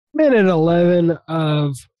Minute 11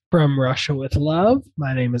 of From Russia with Love.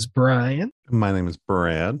 My name is Brian. My name is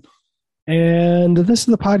Brad. And this is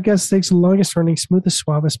the podcast that takes the longest running, smoothest,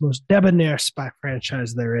 suavest, most debonair spy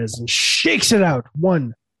franchise there is and shakes it out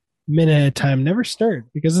 1 minute at a time. Never stirred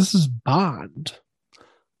because this is Bond.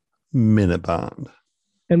 Minute Bond.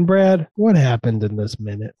 And Brad, what happened in this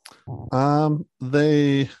minute?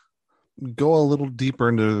 They go a little deeper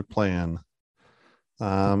into their plan.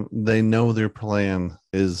 They know their plan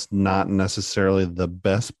is not necessarily the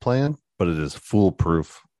best plan, but it is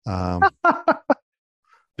foolproof.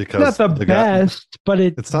 Because not the best, but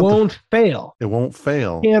it won't fail. It won't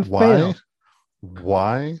fail. Can't fail.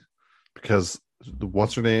 Why? Because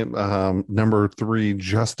what's her name? Number 3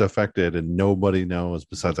 just affected, and nobody knows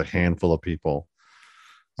besides a handful of people.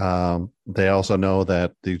 They also know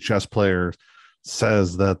that the chess player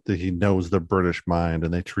says that he knows the British mind,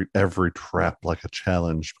 and they treat every trap like a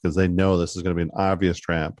challenge because they know this is going to be an obvious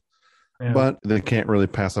trap. Yeah. But they can't really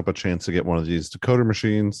pass up a chance to get one of these decoder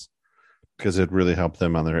machines because it'd really help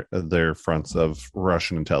them on their fronts of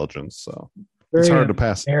Russian intelligence. So it's hard to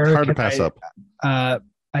pass. Hard to pass up.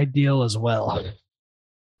 Ideal as well.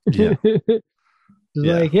 Yeah.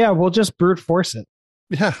 Like, yeah, we'll just brute force it.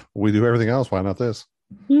 Yeah, we do everything else. Why not this?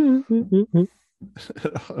 It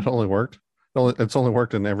only worked. It's only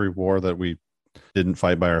worked in every war that we didn't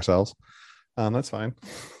fight by ourselves. That's fine.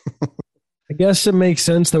 I guess it makes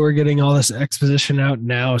sense that we're getting all this exposition out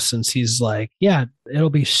now, since he's like, yeah, it'll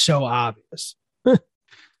be so obvious.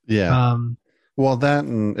 Yeah. Well, that,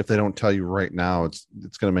 and if they don't tell you right now, it's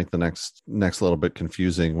going to make the next little bit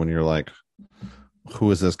confusing when you're like,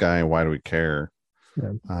 who is this guy and why do we care?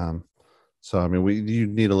 Yeah. So, I mean, you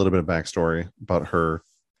need a little bit of backstory about her,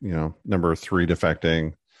 number 3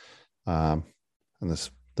 defecting. And this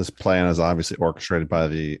plan is obviously orchestrated by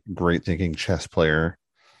the great thinking chess player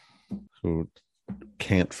who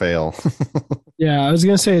can't fail. Yeah, I was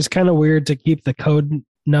going to say it's kind of weird to keep the code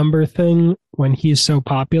number thing when he's so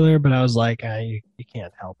popular, but I was like, you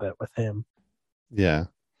can't help it with him. Yeah.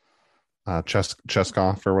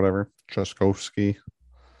 Cheskov or whatever. Cheskovsky.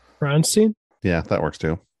 Bronstein? Yeah, that works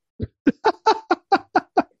too.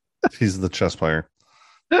 He's the chess player.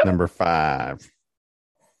 Number 5.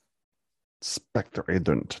 Spectre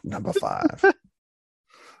Agent number 5.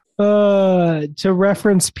 To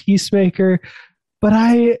reference Peacemaker, but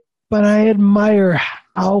I admire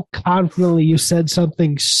how confidently you said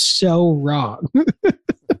something so wrong.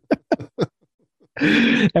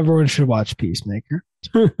 Everyone should watch Peacemaker.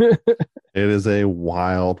 It is a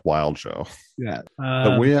wild show. Yeah.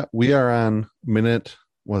 But we are on minute,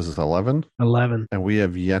 was it 11? 11. And we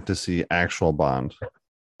have yet to see actual Bond.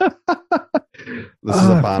 This is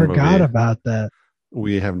a Bond movie. I forgot about that.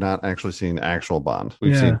 We have not actually seen actual Bond.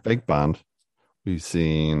 We've seen fake Bond. We've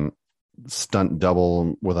seen stunt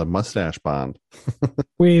double with a mustache Bond.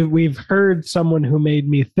 We've heard someone who made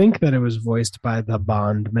me think that it was voiced by the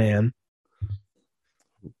Bond man.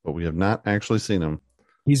 But we have not actually seen him.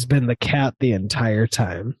 He's been the cat the entire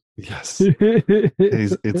time. Yes.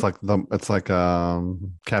 It's like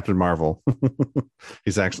Captain Marvel.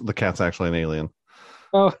 The cat's actually an alien.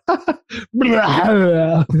 Oh.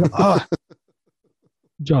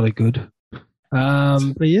 Jolly good.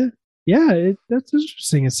 But that's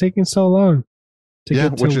interesting. It's taking so long to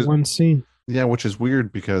get to one scene. Yeah, which is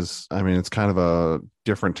weird because I mean it's kind of a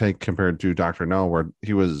different take compared to Dr. No, where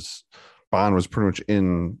Bond was pretty much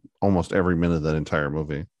in almost every minute of that entire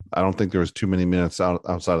movie. I don't think there was too many minutes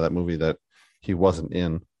outside of that movie that he wasn't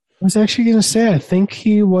in. I was actually going to say, I think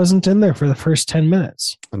he wasn't in there for the first 10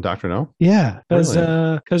 minutes. And Dr. No? Yeah,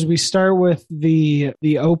 because we start with the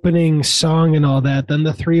opening song and all that, then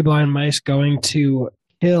the 3 blind mice going to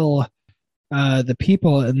kill the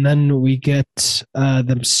people, and then we get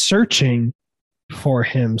them searching for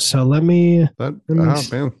him. So that's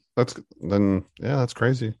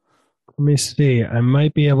crazy. Let me see. I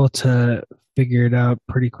might be able to figure it out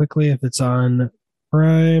pretty quickly if it's on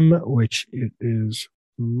Prime, which it is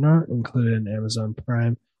not included in Amazon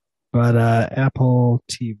Prime, but Apple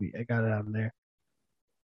TV. I got it on there.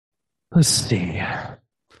 Let's see. How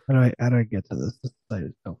do I get to this? This site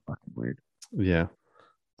is so fucking weird. Yeah.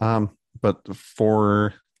 But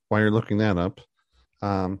while you're looking that up,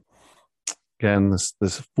 again, this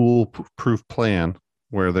foolproof plan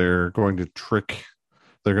where they're going to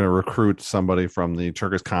recruit somebody from the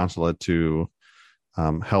Turkish consulate to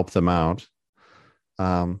help them out.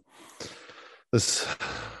 This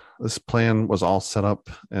plan was all set up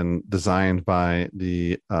and designed by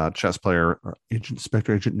the chess player,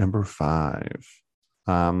 Spectre Agent number 5.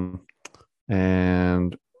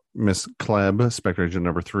 And Miss Klebb, Spectre Agent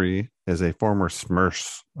number 3, is a former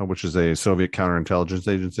SMERS, which is a Soviet counterintelligence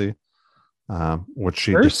agency, which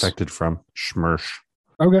she defected from. SMERS.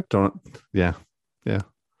 Okay. Yeah.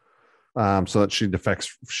 So that she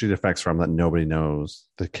defects from that nobody knows.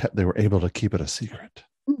 They were able to keep it a secret.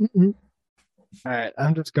 Mm-hmm. All right,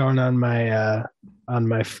 I'm just going on my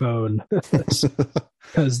phone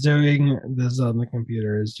because doing this on the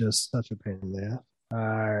computer is just such a pain in the ass.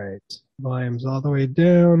 All right, volume's all the way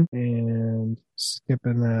down and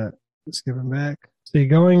skipping back. See,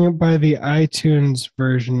 going by the iTunes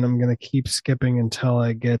version, I'm gonna keep skipping until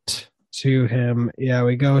I get to him. Yeah,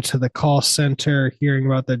 we go to the call center, hearing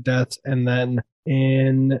about their deaths, and then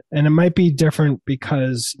and it might be different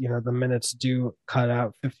because the minutes do cut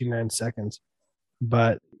out 59 seconds.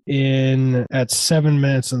 But at 7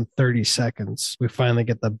 minutes and 30 seconds, we finally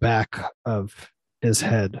get the back of his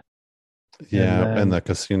head. Yeah, in the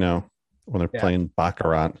casino when they're playing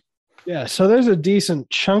Baccarat. Yeah, so there's a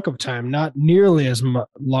decent chunk of time, not nearly as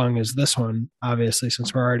long as this one, obviously,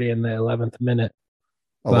 since we're already in the 11th minute.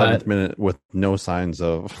 11th minute with no signs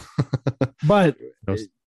of. But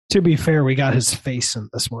to be fair, we got his face in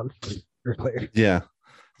this one earlier. Yeah,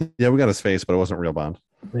 we got his face, but it wasn't real Bond.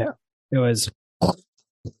 Yeah, it was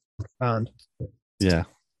Bond. Yeah.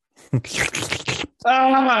 Fuck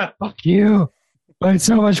you. But it's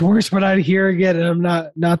so much worse when I hear again, and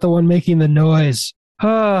I'm not the one making the noise.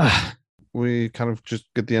 We kind of just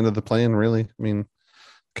get the end of the plan, really. I mean,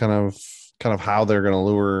 kind of how they're going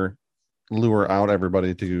to lure out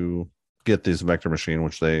everybody to get this vector machine,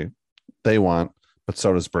 which they want, but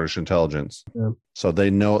so does British intelligence. Yeah. So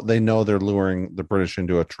they know they're luring the British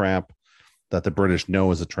into a trap that the British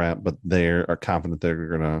know is a trap, but they are confident they're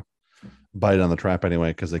going to bite on the trap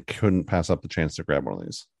anyway because they couldn't pass up the chance to grab one of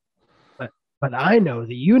these. But I know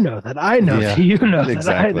that you know that I know that you know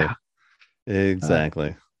exactly. that I know.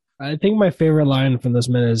 Exactly. I think my favorite line from this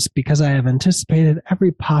minute is because I have anticipated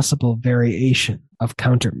every possible variation of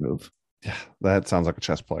counter move. Yeah, that sounds like a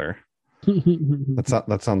chess player.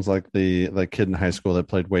 That sounds like the kid in high school that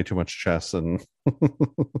played way too much chess and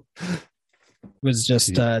was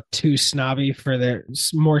just too snobby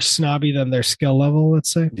more snobby than their skill level,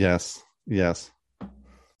 let's say. Yes.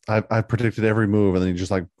 I predicted every move, and then you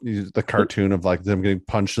just the cartoon of them getting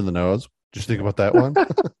punched in the nose. Just think about that one.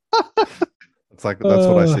 That's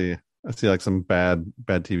what I see. I see some bad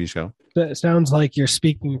TV show. It sounds like you're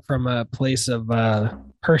speaking from a place of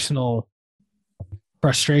personal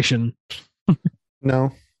frustration.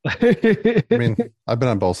 No, I mean I've been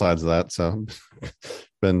on both sides of that, so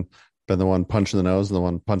been the one punching the nose and the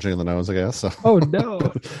one punching in the nose, I guess. So. Oh no,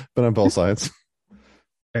 been on both sides.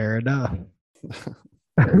 Fair enough.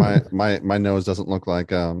 my nose doesn't look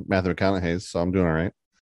like Matthew McConaughey's, so I'm doing all right.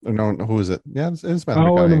 No, who is it? Yeah, it's Matthew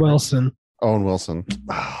McConaughey. Owen Wilson.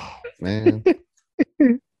 Oh man.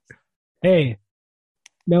 Hey,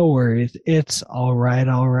 no worries. It's all right.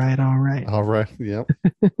 All right. Yep.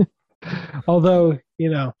 Although,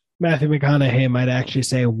 Matthew McConaughey might actually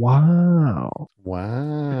say, wow.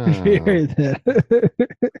 My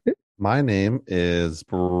name is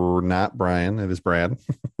not Brian. It is Brad.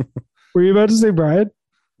 Were you about to say Brian?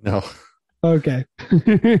 No. Okay.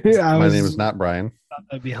 My name is not Brian. I thought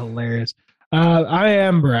that'd be hilarious. I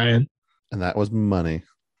am Brian. And that was money.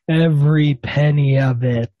 Every penny of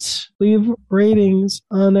it. Leave ratings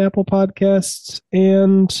on Apple Podcasts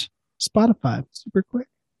and Spotify. Super quick.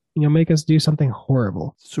 Make us do something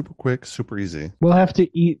horrible. Super quick, super easy. We'll have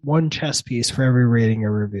to eat one chess piece for every rating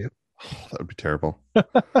or review. Oh, that would be terrible.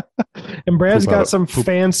 And Brad's got some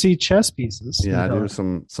fancy chess pieces. Yeah, I do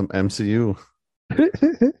some MCU.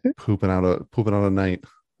 pooping out a night.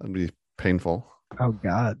 That'd be painful. Oh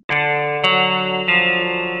God.